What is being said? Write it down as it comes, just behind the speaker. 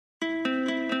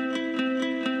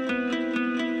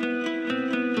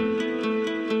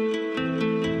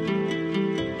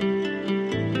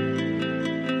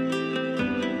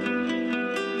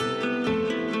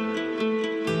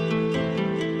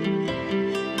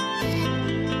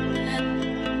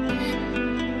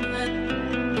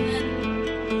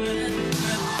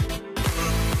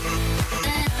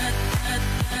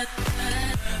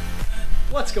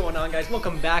What's going on, guys?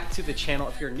 Welcome back to the channel.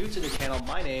 If you're new to the channel,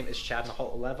 my name is Chad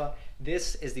Mahalos.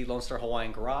 This is the Lone Star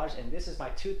Hawaiian Garage, and this is my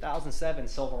 2007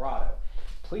 Silverado.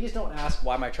 Please don't ask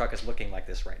why my truck is looking like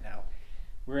this right now.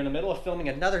 We're in the middle of filming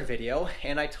another video,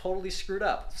 and I totally screwed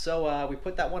up. So we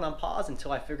put that one on pause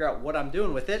until I figure out what I'm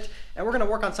doing with it, and we're gonna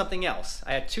work on something else.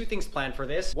 I had two things planned for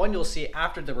this. One you'll see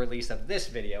after the release of this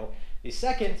video. The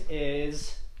second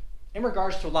is in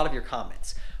regards to a lot of your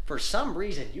comments. For some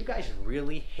reason, you guys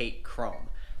really hate chrome.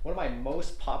 One of my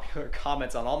most popular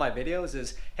comments on all my videos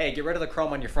is, hey, get rid of the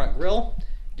chrome on your front grille,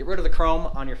 get rid of the chrome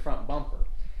on your front bumper.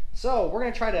 So we're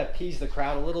gonna try to appease the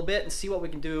crowd a little bit and see what we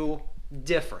can do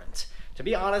different. To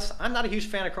be honest, I'm not a huge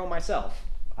fan of chrome myself.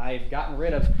 I've gotten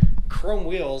rid of chrome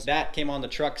wheels that came on the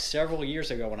truck several years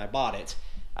ago when I bought it.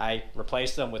 I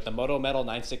replaced them with the Moto Metal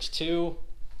 962,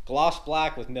 gloss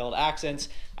black with milled accents.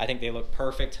 I think they look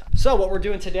perfect. So what we're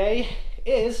doing today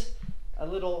is a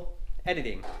little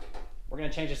editing. We're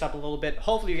gonna change this up a little bit.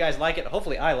 Hopefully you guys like it.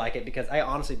 Hopefully I like it, because I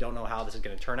honestly don't know how this is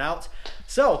gonna turn out.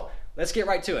 So let's get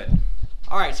right to it.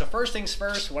 All right, so first things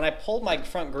first, when I pulled my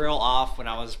front grille off when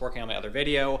I was working on my other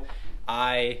video,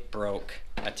 I broke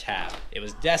a tab. It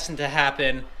was destined to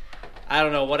happen. I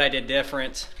don't know what I did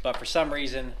different, but for some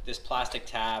reason, this plastic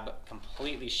tab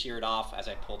completely sheared off as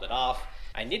I pulled it off.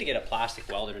 I need to get a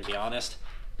plastic welder, to be honest,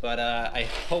 but I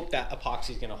hope that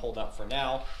epoxy is gonna hold up for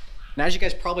now. And as you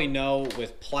guys probably know,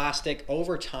 with plastic,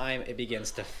 over time, it begins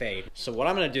to fade. So what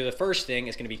I'm gonna do, the first thing,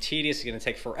 is gonna be tedious, it's gonna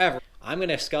take forever. I'm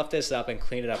gonna scuff this up and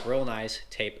clean it up real nice,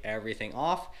 tape everything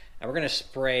off, and we're gonna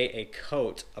spray a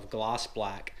coat of gloss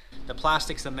black. The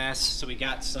plastic's a mess, so we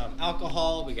got some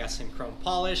alcohol, we got some chrome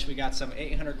polish, we got some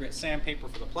 800 grit sandpaper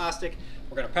for the plastic.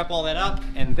 We're gonna prep all that up,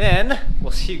 and then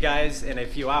we'll see you guys in a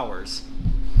few hours.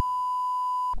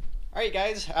 All right,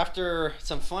 guys, after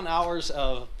some fun hours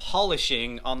of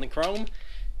polishing on the chrome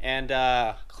and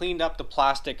cleaned up the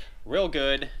plastic real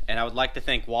good, and I would like to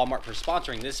thank Walmart for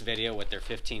sponsoring this video with their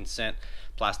 15-cent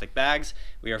plastic bags.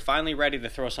 We are finally ready to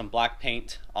throw some black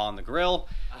paint on the grill.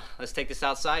 Let's take this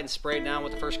outside and spray it down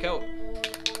with the first coat.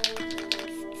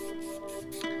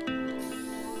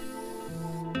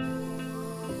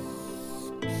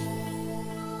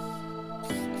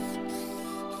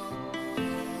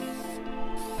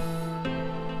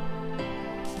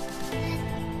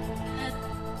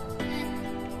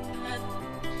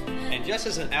 And just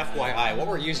as an FYI, what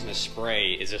we're using to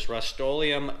spray is this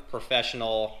Rust-Oleum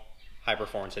Professional High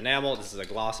Performance Enamel. This is a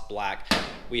gloss black.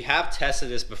 We have tested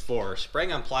this before.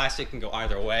 Spraying on plastic can go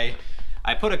either way.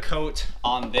 I put a coat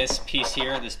on this piece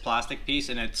here, this plastic piece,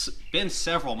 and it's been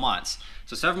several months.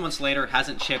 So several months later, it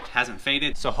hasn't chipped, hasn't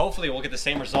faded. So hopefully we'll get the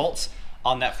same results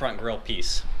on that front grille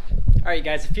piece. All right,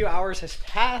 guys, a few hours has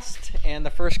passed, and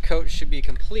the first coat should be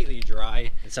completely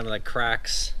dry. And some of the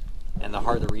cracks and the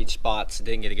hard to reach spots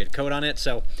didn't get a good coat on it,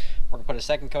 so we're gonna put a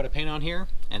second coat of paint on here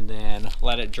and then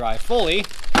let it dry fully.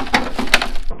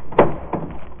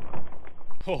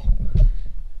 Oh,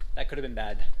 that could have been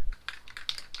bad.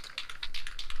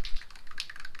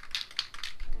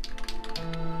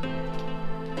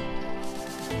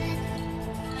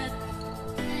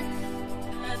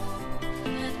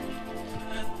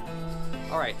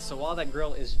 All right, so while that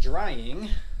grill is drying,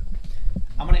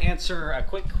 I'm gonna answer a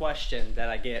quick question that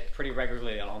I get pretty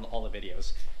regularly on all the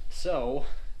videos. So,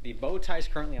 the bow ties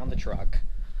currently on the truck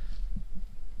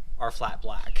are flat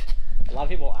black. A lot of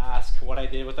people ask what I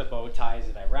did with the bow ties.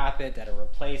 Did I wrap it? Did I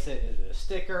replace it? Is it a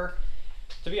sticker?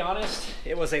 To be honest,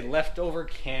 it was a leftover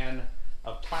can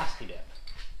of Plasti Dip.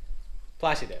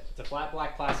 Plasti Dip. It's a flat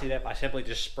black Plasti Dip. I simply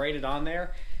just sprayed it on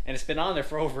there, and it's been on there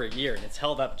for over a year, and it's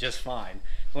held up just fine.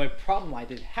 The only problem I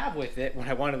did have with it when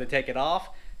I wanted to take it off,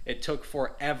 it took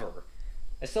forever.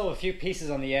 I still have a few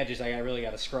pieces on the edges I really got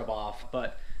to scrub off,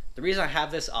 but the reason I have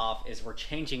this off is we're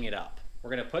changing it up. We're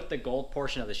gonna put the gold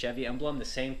portion of the Chevy emblem the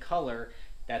same color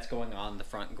that's going on the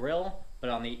front grille,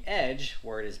 but on the edge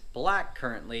where it is black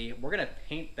currently, we're gonna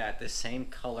paint that the same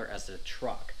color as the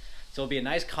truck. So it'll be a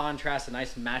nice contrast, a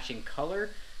nice matching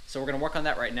color. So we're gonna work on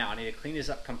that right now. I need to clean this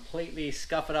up completely,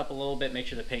 scuff it up a little bit, make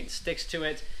sure the paint sticks to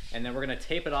it, and then we're gonna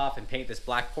tape it off and paint this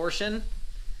black portion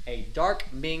a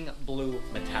dark Ming blue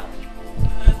metallic.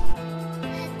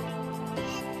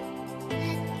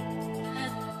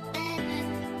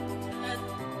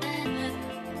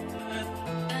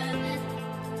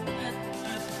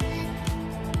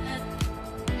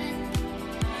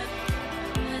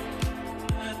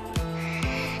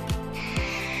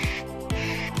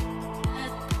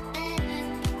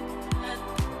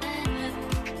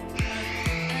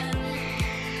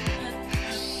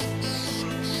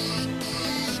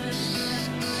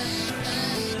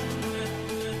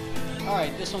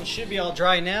 right, this one should be all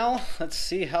dry now. Let's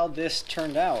see how this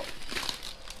turned out.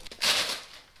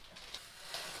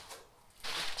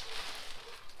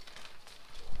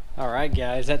 All right,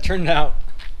 guys, that turned out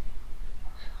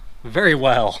very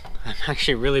well. I'm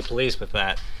actually really pleased with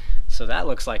that. So that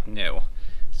looks like new.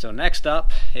 So next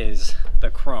up is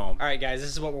the chrome. All right, guys, this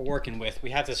is what we're working with.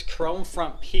 We have this chrome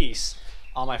front piece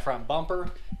on my front bumper.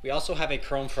 We also have a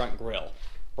chrome front grille.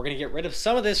 We're gonna get rid of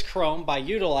some of this chrome by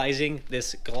utilizing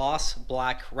this gloss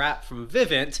black wrap from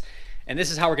Deviant, and this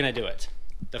is how we're gonna do it.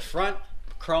 The front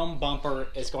chrome bumper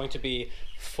is going to be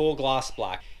full gloss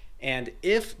black. And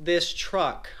if this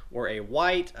truck were a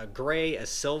white, a gray, a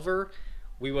silver,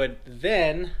 we would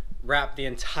then wrap the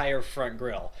entire front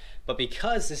grille. But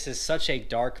because this is such a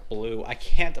dark blue, I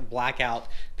can't black out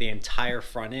the entire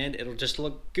front end. It'll just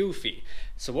look goofy.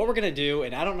 So what we're gonna do,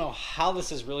 and I don't know how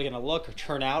this is really gonna look or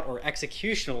turn out or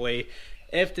executionally,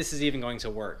 if this is even going to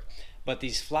work, but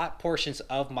these flat portions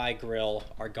of my grille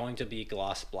are going to be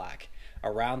gloss black.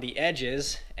 Around the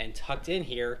edges and tucked in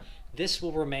here, this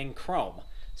will remain chrome.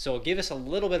 So it'll give us a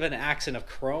little bit of an accent of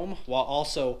chrome while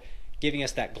also giving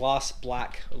us that gloss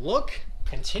black look.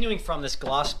 Continuing from this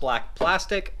gloss black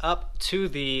plastic up to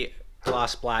the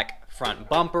gloss black front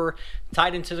bumper,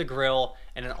 tied into the grille.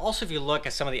 And then also if you look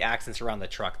at some of the accents around the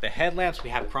truck, the headlamps, we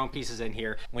have chrome pieces in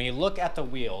here. When you look at the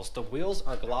wheels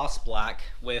are gloss black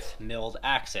with milled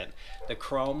accent. The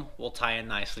chrome will tie in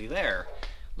nicely there.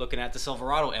 Looking at the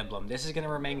Silverado emblem, this is gonna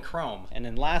remain chrome. And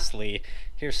then lastly,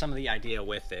 here's some of the idea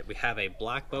with it. We have a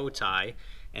black bow tie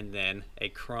and then a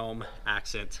chrome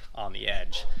accent on the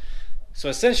edge. So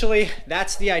essentially,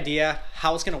 that's the idea.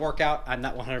 How it's gonna work out, I'm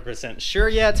not 100% sure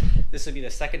yet. This would be the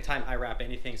second time I wrap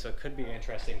anything, so it could be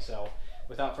interesting. So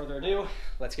without further ado,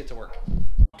 let's get to work.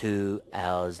 2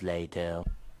 hours later. What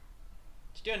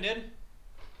you doing, dude?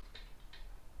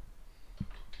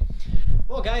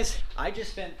 Well, guys, I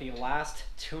just spent the last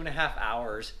 2.5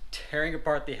 hours tearing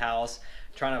apart the house,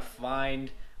 trying to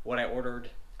find what I ordered.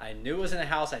 I knew it was in the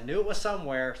house, I knew it was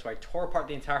somewhere, so I tore apart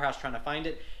the entire house trying to find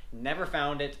it. Never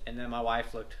found it, and then my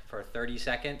wife looked for 30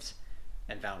 seconds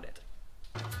and found it.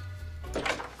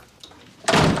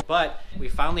 But we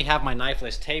finally have my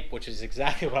knifeless tape, which is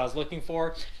exactly what I was looking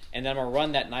for. And then I'm gonna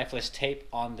run that knifeless tape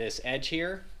on this edge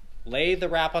here, lay the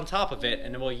wrap on top of it,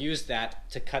 and then we'll use that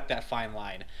to cut that fine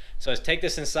line. So let's take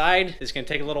this inside. It's gonna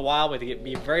take a little while, we have to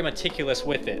be very meticulous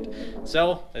with it.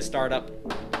 So let's start up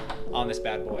on this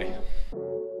bad boy.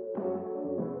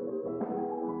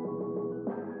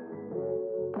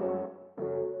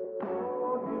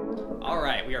 All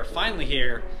right, we are finally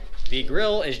here. The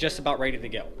grill is just about ready to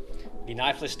go. The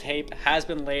knifeless tape has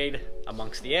been laid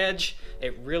amongst the edge.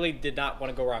 It really did not want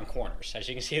to go around corners. As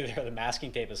you can see there, the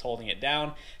masking tape is holding it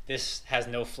down. This has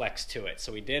no flex to it.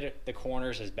 So we did the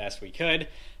corners as best we could.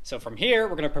 So from here,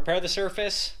 we're gonna prepare the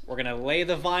surface. We're gonna lay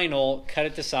the vinyl, cut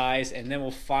it to size, and then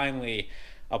we'll finally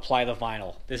apply the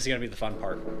vinyl. This is gonna be the fun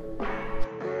part.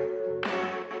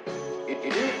 It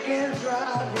can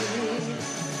drive me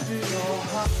to your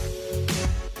heart.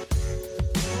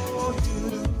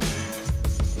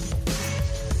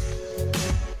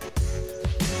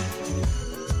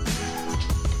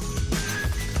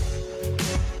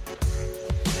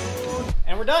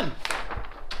 And we're done.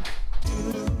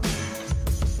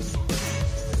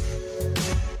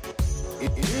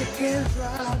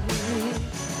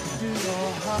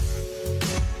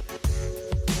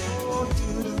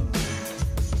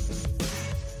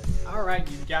 All right,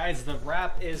 you guys, the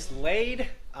wrap is laid.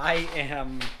 I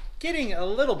am getting a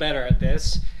little better at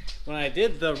this. When I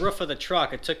did the roof of the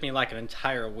truck, it took me like an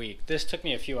entire week. This took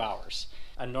me a few hours.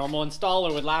 A normal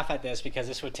installer would laugh at this because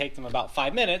this would take them about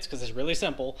 5 minutes because it's really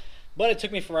simple. But it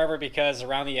took me forever because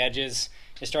around the edges,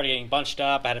 it started getting bunched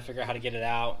up. I had to figure out how to get it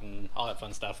out and all that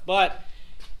fun stuff. But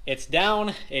it's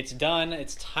down, it's done.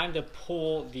 It's time to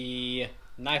pull the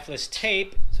knifeless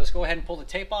tape. So let's go ahead and pull the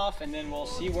tape off and then we'll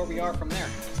see where we are from there.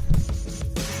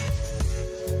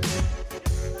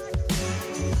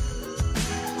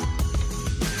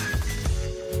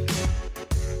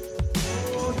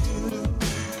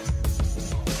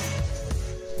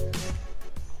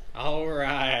 All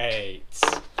right.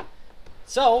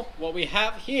 So what we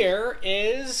have here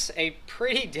is a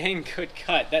pretty dang good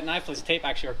cut. That knifeless tape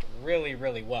actually worked really,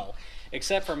 really well,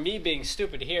 except for me being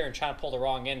stupid here and trying to pull the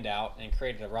wrong end out and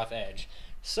created a rough edge.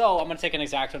 So I'm gonna take an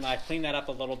X-Acto knife, clean that up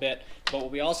a little bit. But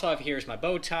what we also have here is my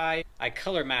bow tie. I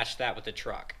color matched that with the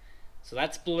truck. So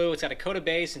that's blue, it's got a coat of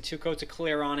base and 2 coats of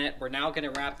clear on it. We're now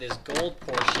gonna wrap this gold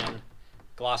portion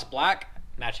gloss black,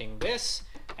 matching this,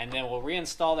 and then we'll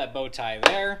reinstall that bow tie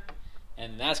there.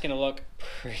 And that's gonna look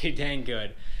pretty dang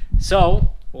good.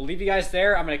 So we'll leave you guys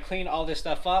there. I'm gonna clean all this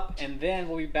stuff up, and then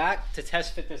we'll be back to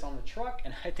test fit this on the truck,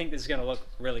 and I think this is gonna look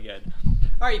really good.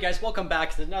 All right, you guys, welcome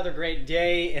back to another great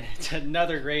day, and it's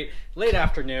another great late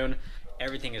afternoon.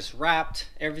 Everything is wrapped,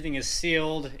 everything is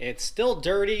sealed. It's still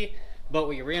dirty, but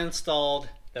we reinstalled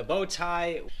the bow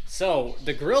tie. So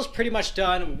the grill's pretty much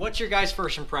done. What's your guys'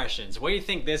 first impressions? What do you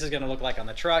think this is gonna look like on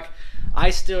the truck? I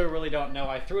still really don't know.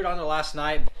 I threw it on there last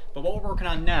night, but what we're working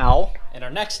on now, and our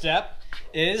next step,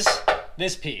 is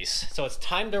this piece. So it's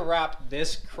time to wrap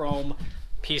this chrome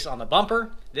piece on the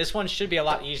bumper. This one should be a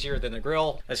lot easier than the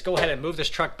grill. Let's go ahead and move this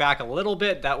truck back a little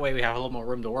bit. That way we have a little more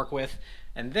room to work with.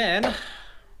 And then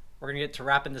we're gonna get to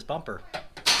wrapping this bumper.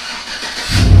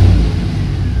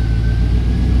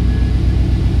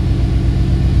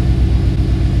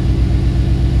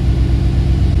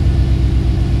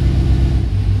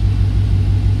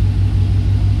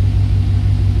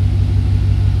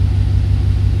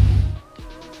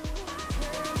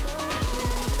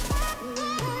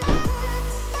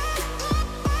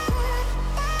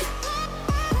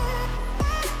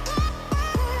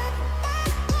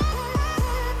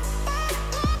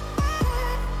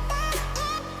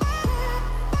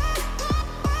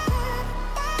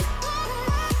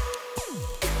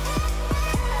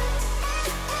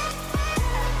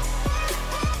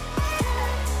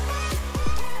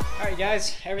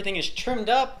 Guys, everything is trimmed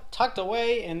up, tucked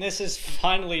away, and this is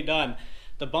finally done.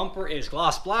 The bumper is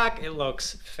gloss black. It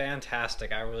looks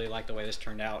fantastic. I really like the way this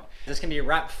turned out. This can be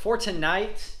wrapped for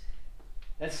tonight.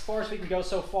 As far as we can go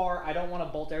so far. I don't want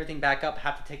to bolt everything back up,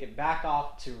 have to take it back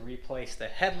off to replace the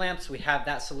headlamps. We have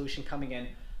that solution coming in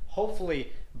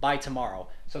hopefully by tomorrow.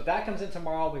 So if that comes in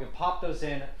tomorrow, we can pop those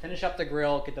in, finish up the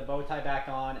grill, get the bow tie back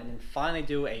on, and then finally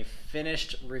do a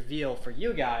finished reveal for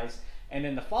you guys. And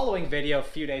then the following video, a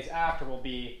few days after, will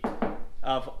be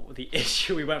of the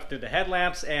issue we went through the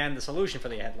headlamps and the solution for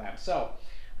the headlamps. So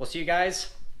we'll see you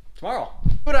guys tomorrow.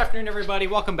 Good afternoon, everybody.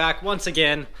 Welcome back once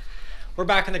again. We're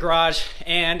back in the garage,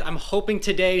 and I'm hoping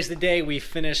today's the day we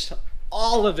finish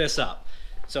all of this up.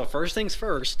 So first things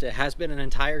first, it has been an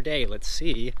entire day. Let's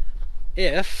see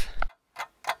if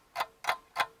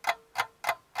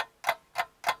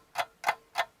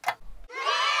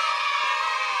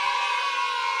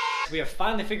we have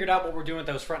finally figured out what we're doing with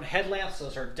those front headlamps.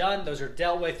 Those are done, those are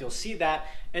dealt with. You'll see that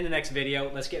in the next video.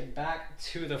 Let's get back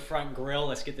to the front grille.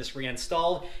 Let's get this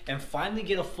reinstalled and finally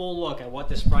get a full look at what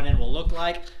this front end will look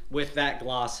like with that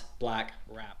gloss black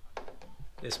wrap.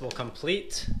 This will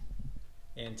complete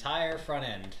the entire front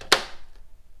end.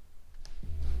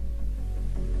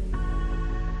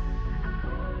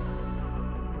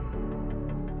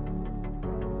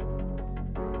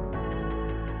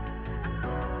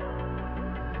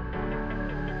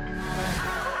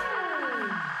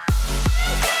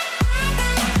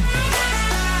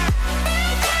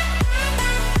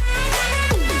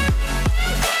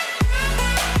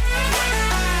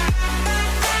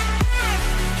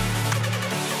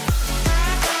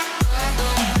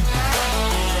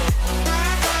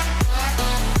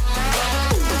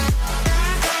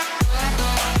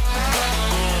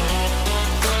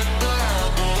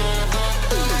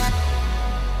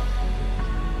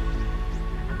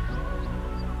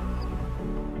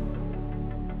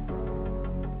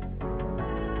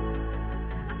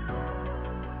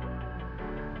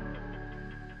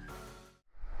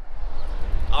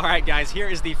 All right, guys, here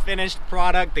is the finished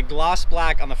product. The gloss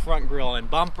black on the front grille and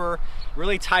bumper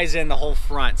really ties in the whole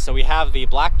front. So we have the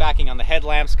black backing on the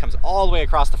headlamps, comes all the way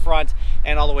across the front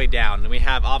and all the way down. And we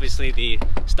have obviously the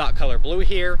stock color blue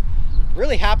here.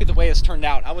 Really happy the way it's turned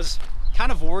out. I was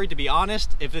kind of worried, to be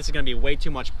honest, if this is gonna be way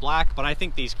too much black, but I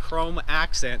think these chrome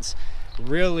accents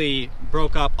really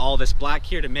broke up all this black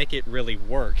here to make it really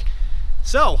work.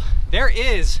 So there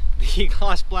is the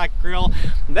gloss black grille.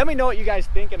 Let me know what you guys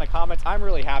think in the comments. I'm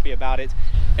really happy about it.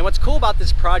 And what's cool about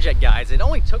this project, guys, it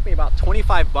only took me about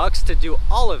 25 bucks to do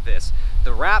all of this.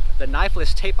 The wrap, the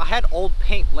knifeless tape, I had old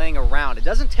paint laying around. It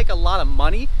doesn't take a lot of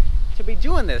money to be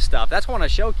doing this stuff. That's what I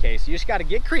want to showcase. You just got to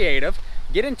get creative,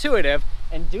 get intuitive,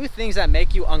 and do things that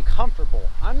make you uncomfortable.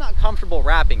 I'm not comfortable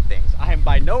wrapping things. I am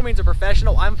by no means a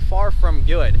professional. I'm far from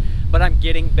good, but I'm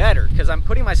getting better because I'm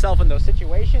putting myself in those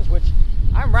situations which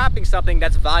I'm wrapping something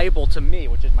that's valuable to me,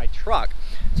 which is my truck.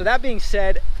 So that being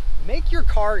said, make your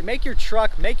car, make your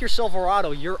truck, make your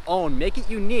Silverado your own, make it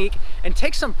unique, and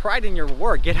take some pride in your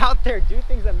work. Get out there, do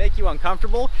things that make you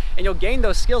uncomfortable, and you'll gain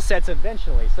those skill sets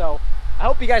eventually. So I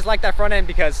hope you guys like that front end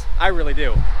because I really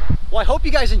do. Well, I hope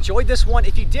you guys enjoyed this one.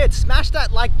 If you did, smash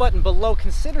that like button below.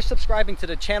 Consider subscribing to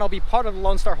the channel, be part of the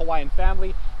Lone Star Hawaiian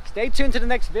family. Stay tuned to the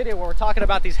next video where we're talking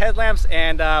about these headlamps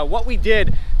and what we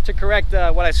did to correct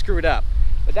what I screwed up.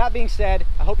 With that being said,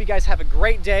 I hope you guys have a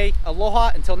great day.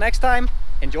 Aloha, until next time,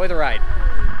 enjoy the ride.